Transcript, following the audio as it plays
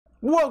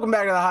Welcome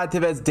back to the Hot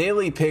Tip Bets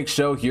Daily Pick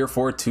Show here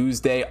for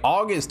Tuesday,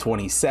 August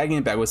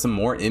 22nd. Back with some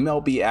more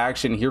MLB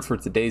action here for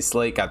today's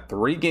slate. Got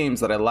 3 games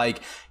that I like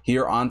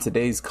here on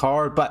today's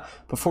card. But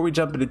before we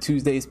jump into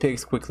Tuesday's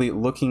picks, quickly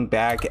looking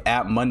back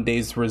at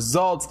Monday's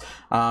results.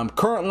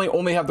 Currently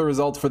only have the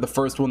results for the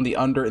first one. The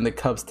under in the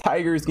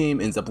Cubs-Tigers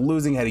game ends up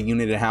losing. Had a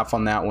unit and a half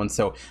on that one.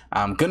 So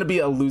going to be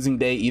a losing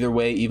day either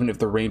way, even if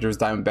the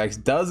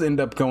Rangers-Diamondbacks does end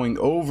up going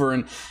over.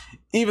 And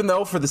even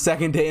though for the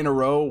second day in a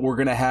row, we're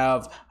going to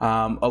have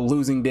a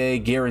losing day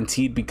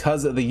guaranteed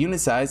because of the unit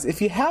size.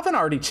 If you haven't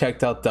already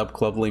checked out Dub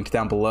Club, link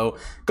down below,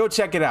 go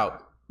check it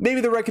out. Maybe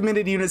the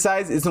recommended unit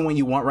size isn't what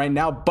you want right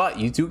now, but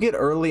you do get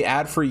early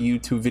ad-free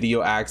YouTube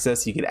video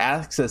access. You get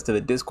access to the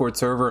Discord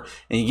server,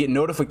 and you get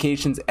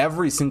notifications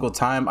every single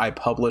time I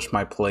publish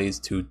my plays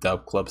to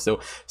Dub Club. So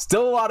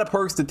still a lot of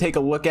perks to take a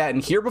look at.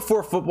 And here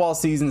before football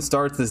season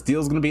starts, this deal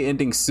is going to be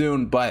ending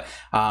soon, but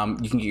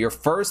you can get your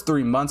first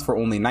 3 months for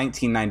only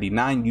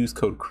 $19.99. Use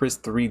code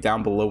Chris3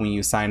 down below when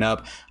you sign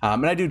up.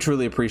 And I do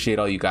truly appreciate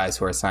all you guys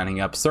who are signing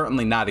up.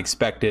 Certainly not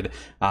expected,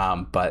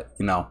 but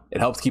you know, it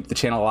helps keep the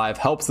channel alive,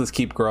 helps us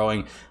keep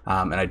growing,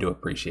 and I do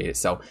appreciate it.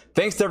 So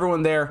thanks to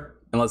everyone there,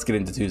 and let's get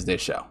into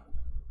Tuesday's show.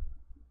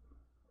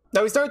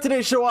 Now we start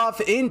today's show off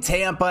in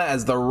Tampa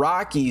as the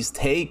Rockies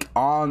take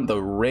on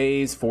the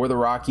Rays. For the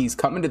Rockies,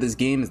 coming to this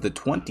game is the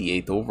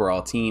 28th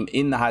overall team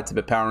in the Hot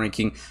Tip Power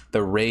Ranking.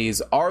 The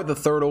Rays are the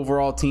 3rd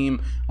overall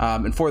team,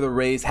 and for the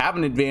Rays, have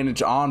an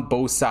advantage on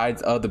both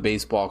sides of the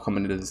baseball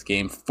coming into this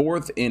game.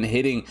 4th in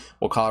hitting,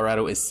 while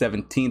Colorado is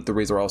 17th. The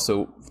Rays are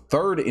also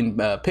 3rd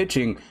in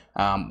pitching,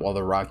 while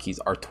the Rockies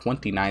are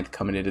 29th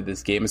coming into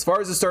this game. As far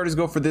as the starters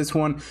go for this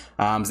one,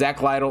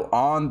 Zach Lytle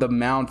on the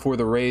mound for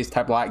the Rays.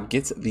 Ty Blach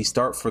gets the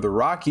start for the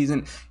Rockies.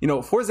 And, you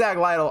know, for Zach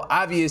Lytle,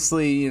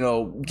 obviously, you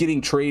know, getting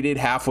traded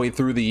halfway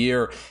through the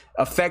year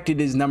affected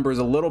his numbers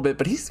a little bit,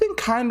 but he's been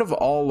kind of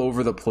all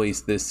over the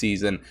place this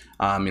season.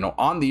 You know,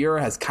 on the year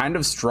has kind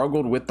of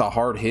struggled with the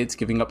hard hits,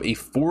 giving up a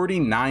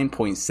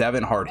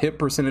 49.7 hard hit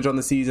percentage on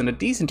the season, a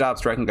decent job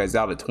striking guys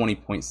out at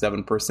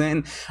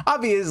 20.7%.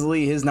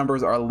 Obviously, his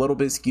numbers are a little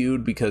bit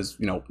skewed because,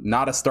 you know,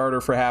 not a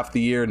starter for half the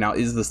year, now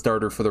is the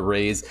starter for the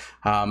Rays.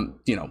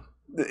 You know,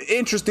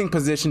 interesting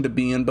position to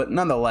be in, but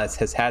nonetheless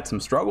has had some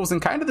struggles, and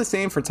kind of the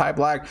same for Ty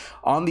Blach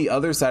on the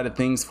other side of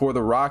things for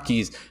the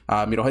Rockies.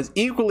 You know, has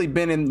equally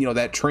been in, you know,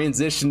 that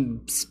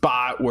transition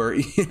spot where,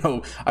 you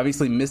know,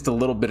 obviously missed a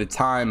little bit of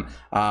time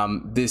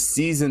this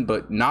season,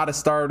 but not a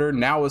starter,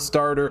 now a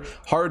starter.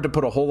 Hard to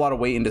put a whole lot of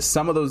weight into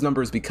some of those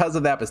numbers because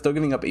of that, but still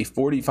giving up a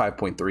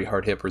 45.3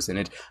 hard hit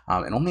percentage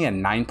and only a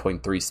 9.3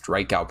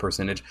 strikeout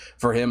percentage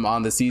for him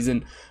on the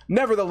season.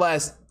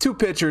 Nevertheless, 2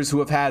 pitchers who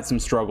have had some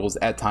struggles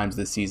at times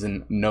this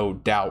season, no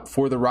doubt.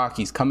 For the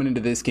Rockies, coming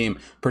into this game,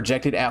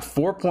 projected at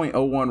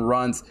 4.01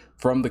 runs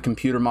from the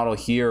computer model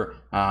here.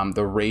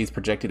 The Rays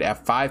projected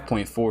at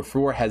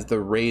 5.44, has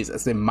the Rays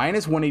as a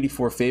minus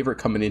 184 favorite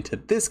coming into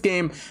this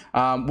game,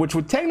 which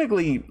would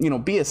technically, you know,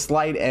 be a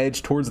slight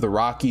edge towards the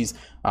Rockies.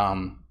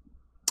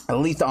 At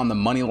least on the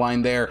money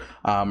line there.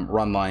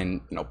 Run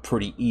line, you know,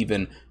 pretty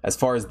even as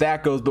far as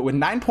that goes. But with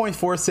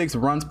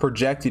 9.46 runs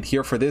projected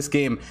here for this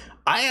game,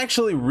 I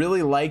actually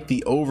really like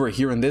the over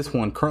here in this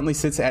one. Currently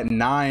sits at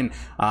 9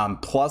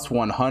 plus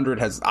 100.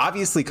 Has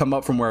obviously come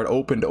up from where it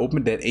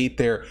opened at 8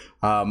 there.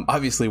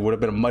 Obviously would have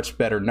been a much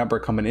better number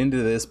coming into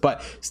this,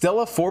 but still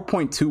a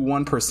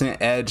 4.21%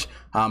 edge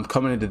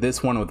coming into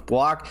this one with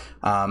Blach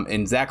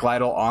and Zach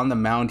Lytle on the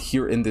mound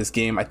here in this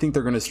game. I think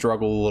they're going to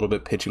struggle a little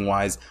bit pitching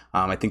wise.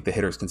 I think the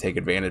hitters can take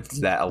advantage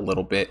of that a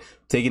little bit.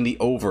 Taking the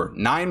over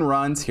 9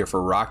 runs here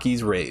for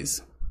Rockies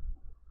Rays.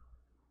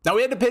 Now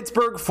we head to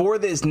Pittsburgh for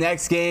this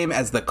next game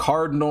as the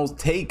Cardinals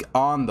take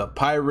on the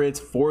Pirates.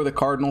 For the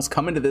Cardinals,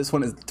 coming to this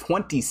one is the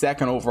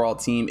 22nd overall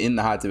team in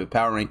the Hot Tip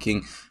Power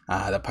Ranking.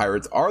 The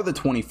Pirates are the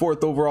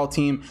 24th overall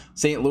team.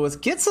 St. Louis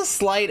gets a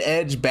slight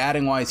edge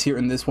batting wise here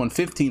in this one,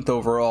 15th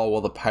overall,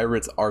 while the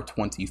Pirates are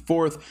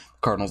 24th.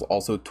 Cardinals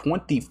also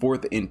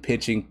 24th in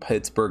pitching.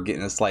 Pittsburgh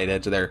getting a slight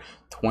edge there,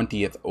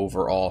 20th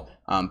overall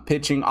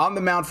pitching. On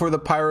the mound for the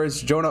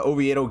Pirates, Jonah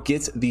Oviedo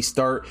gets the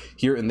start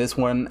here in this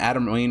one.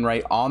 Adam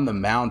Wainwright on the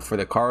mound for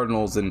the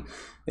Cardinals, and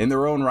in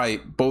their own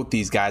right, both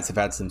these guys have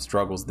had some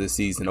struggles this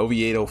season.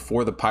 Oviedo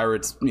for the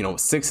Pirates, you know,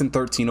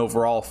 6-13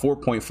 overall,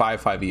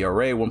 4.55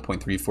 ERA,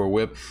 1.34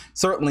 WHIP.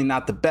 Certainly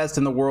not the best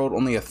in the world.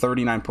 Only a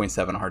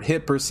 39.7 hard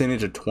hit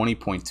percentage, a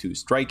 20.2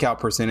 strikeout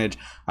percentage.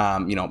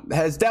 You know,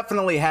 has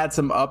definitely had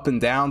some up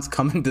and downs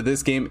coming to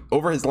this game.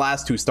 Over his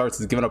last 2 starts,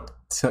 has given up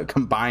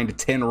combined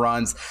 10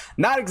 runs.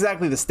 Not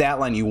exactly the stat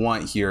line you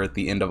want here at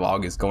the end of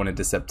August going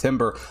into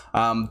September.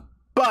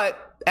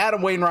 But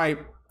Adam Wainwright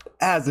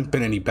hasn't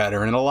been any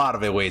better, and in a lot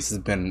of ways has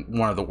been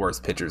one of the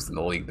worst pitchers in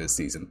the league this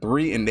season.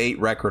 3-8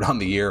 record on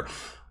the year,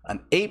 an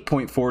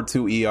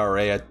 8.42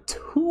 ERA, a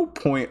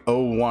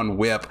 2.01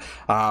 WHIP.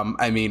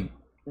 I mean,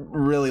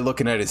 really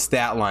looking at his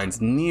stat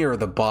lines, near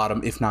the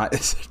bottom, if not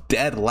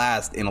dead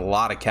last in a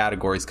lot of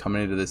categories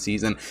coming into the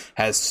season.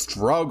 Has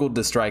struggled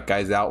to strike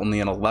guys out, only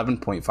an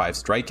 11.5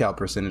 strikeout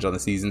percentage on the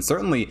season.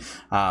 Certainly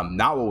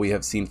not what we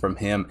have seen from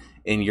him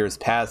in years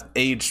past.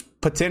 Age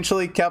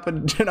potentially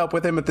catching up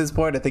with him at this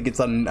point. I think it's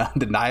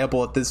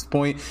undeniable at this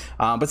point,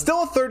 but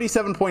still a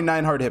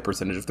 37.9 hard hit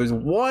percentage. If there's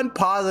one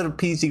positive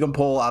piece you can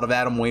pull out of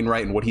Adam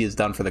Wainwright and what he has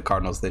done for the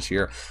Cardinals this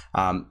year,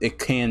 it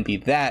can be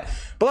that.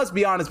 But let's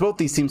be honest, both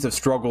these teams have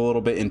struggled a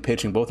little bit in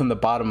pitching, both in the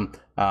bottom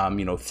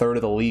third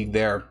of the league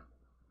there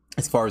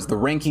as far as the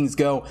rankings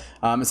go.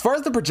 As far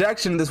as the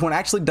projection, this one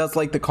actually does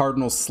like the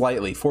Cardinals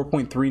slightly.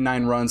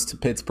 4.39 runs to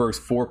Pittsburgh's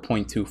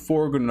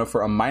 4.24, good enough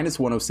for a minus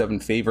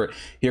 107 favorite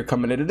here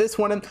coming into this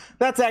one, and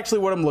that's actually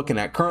what I'm looking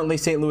at. Currently,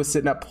 St. Louis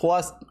sitting at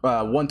plus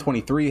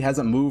 123,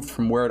 hasn't moved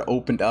from where it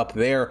opened up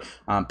there.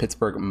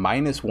 Pittsburgh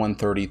minus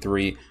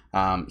 133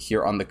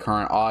 here on the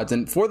current odds,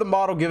 and for the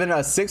model, giving it a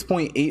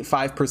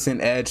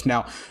 6.85% edge.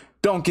 Now,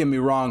 don't get me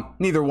wrong,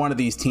 neither one of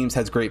these teams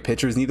has great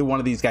pitchers. Neither one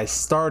of these guys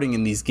starting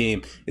in these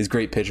games is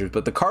great pitchers.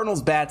 But the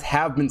Cardinals' bats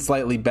have been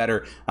slightly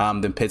better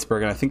than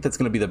Pittsburgh, and I think that's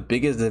going to be the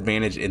biggest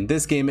advantage in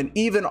this game. And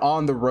even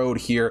on the road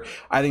here,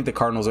 I think the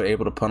Cardinals are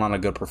able to put on a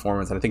good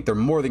performance, and I think they're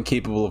more than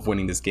capable of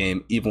winning this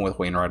game, even with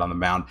Wainwright on the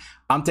mound.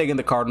 I'm taking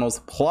the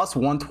Cardinals plus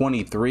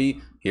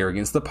 123 here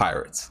against the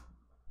Pirates.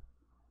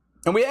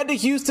 And we head to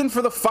Houston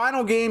for the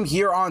final game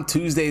here on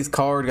Tuesday's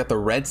card. Got the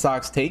Red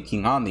Sox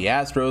taking on the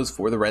Astros.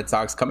 For the Red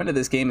Sox, coming into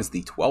this game as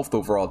the 12th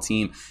overall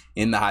team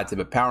in the Hot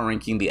Tip Power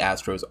Ranking. The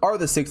Astros are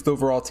the 6th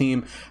overall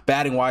team.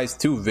 Batting wise,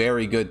 two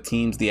very good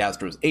teams. The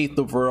Astros 8th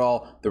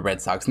overall, the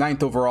Red Sox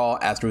 9th overall.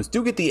 Astros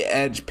do get the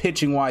edge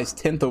pitching wise,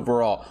 10th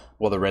overall,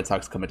 while the Red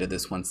Sox come into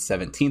this one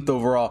 17th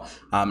overall.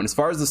 And as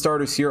far as the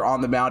starters here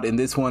on the mound in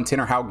this one,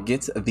 Tanner Houck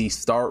gets the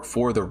start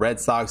for the Red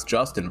Sox.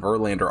 Justin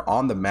Verlander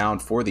on the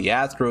mound for the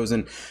Astros.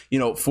 And,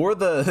 for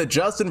the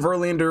Justin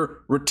Verlander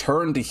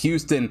return to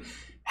Houston,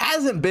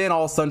 hasn't been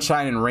all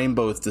sunshine and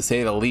rainbows, to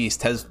say the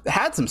least. Has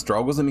had some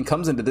struggles.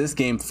 Comes into this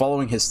game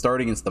following his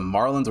start against the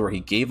Marlins, where he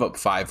gave up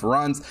 5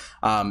 runs.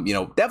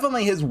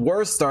 Definitely his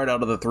worst start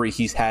out of the 3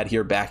 he's had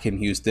here back in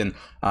Houston,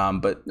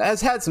 but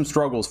has had some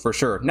struggles for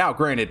sure. Now,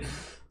 granted,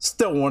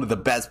 still one of the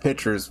best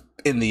pitchers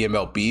in the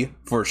MLB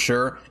for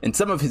sure. And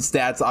some of his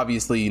stats,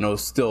 obviously,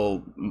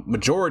 still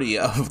majority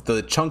of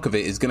the chunk of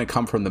it is going to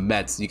come from the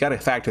Mets. You got to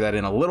factor that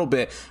in a little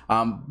bit.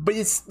 But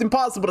it's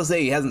impossible to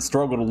say he hasn't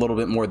struggled a little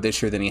bit more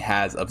this year than he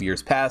has of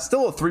years past.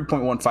 Still a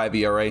 3.15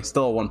 ERA,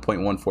 still a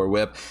 1.14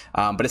 whip.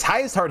 But his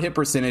highest hard hit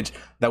percentage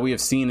that we have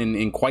seen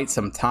in quite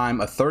some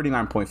time, a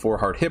 39.4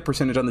 hard hit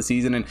percentage on the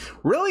season, and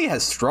really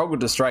has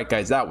struggled to strike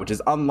guys out, which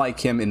is unlike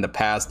him in the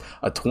past,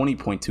 a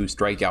 20.2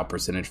 strikeout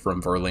percentage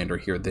from Verlander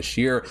here this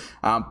year.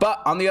 But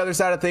on the other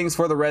side of things,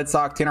 for the Red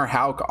Sox, Tanner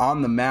Houck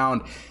on the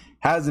mound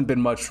hasn't been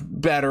much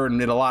better,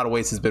 and in a lot of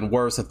ways has been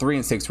worse. A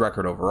 3-6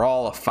 record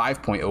overall, a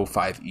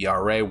 5.05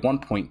 ERA,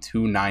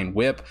 1.29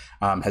 whip.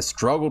 Has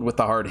struggled with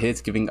the hard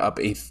hits, giving up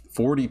a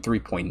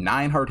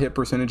 43.9 hard hit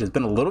percentage. Has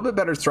been a little bit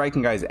better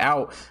striking guys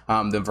out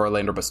than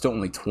Verlander, but still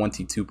only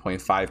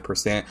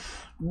 22.5%.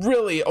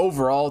 Really,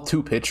 overall,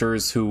 two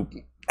pitchers who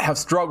have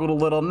struggled a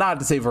little. Not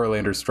to say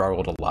Verlander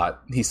struggled a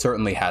lot. He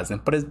certainly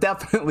hasn't, but has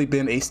definitely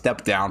been a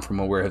step down from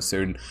what we have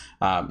seen,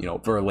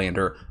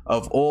 Verlander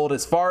of old.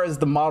 As far as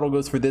the model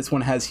goes for this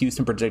one, has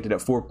Houston projected at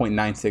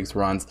 4.96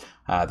 runs.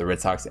 The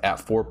Red Sox at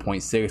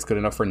 4.6, good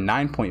enough for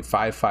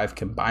 9.55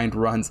 combined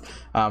runs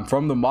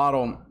from the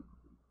model.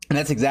 And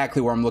that's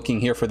exactly where I'm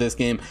looking here for this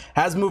game.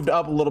 Has moved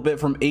up a little bit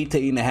from 8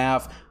 to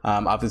 8.5.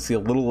 Obviously a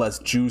little less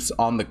juice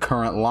on the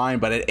current line,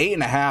 but at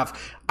 8.5,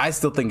 I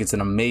still think it's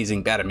an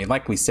amazing bet.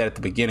 Like we said at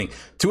the beginning,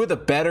 two of the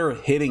better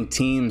hitting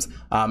teams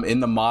in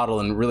the model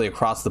and really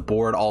across the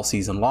board all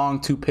season long.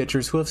 Two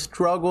pitchers who have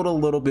struggled a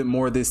little bit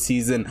more this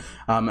season.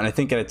 And I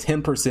think at a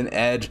 10%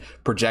 edge,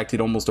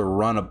 projected almost a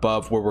run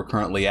above where we're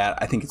currently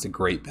at, I think it's a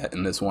great bet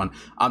in this one.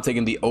 I'm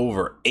taking the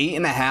over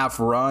 8.5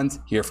 runs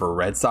here for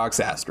Red Sox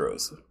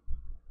Astros.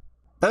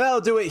 And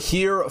that'll do it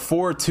here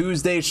for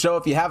Tuesday's show.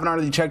 If you haven't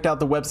already checked out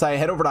the website,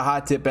 head over to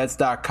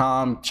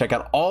hottipbets.com. Check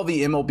out all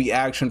the MLB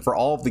action for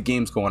all of the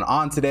games going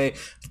on today.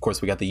 Of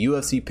course, we got the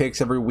UFC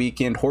picks every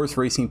weekend, horse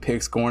racing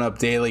picks going up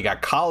daily.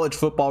 Got college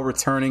football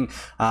returning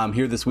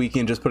here this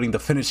weekend, just putting the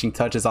finishing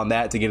touches on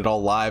that to get it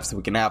all live so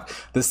we can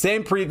have the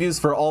same previews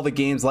for all the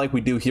games like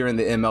we do here in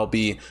the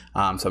MLB.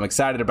 So I'm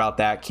excited about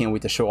that. Can't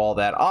wait to show all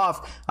that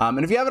off.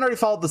 And if you haven't already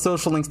followed the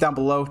social links down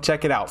below,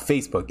 check it out.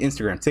 Facebook,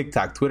 Instagram,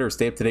 TikTok, Twitter.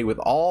 Stay up to date with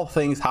all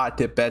things Hot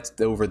Tip Bets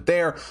over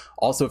there.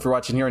 Also, if you're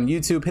watching here on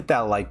YouTube, hit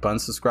that like button,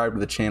 subscribe to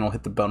the channel,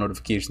 hit the bell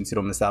notification so you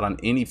don't miss out on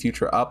any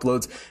future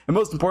uploads. And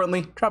most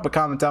importantly, drop a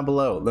comment down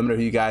below. Let me know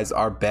who you guys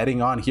are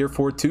betting on here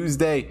for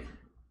Tuesday.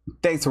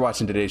 Thanks for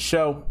watching today's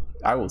show.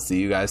 I will see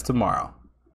you guys tomorrow.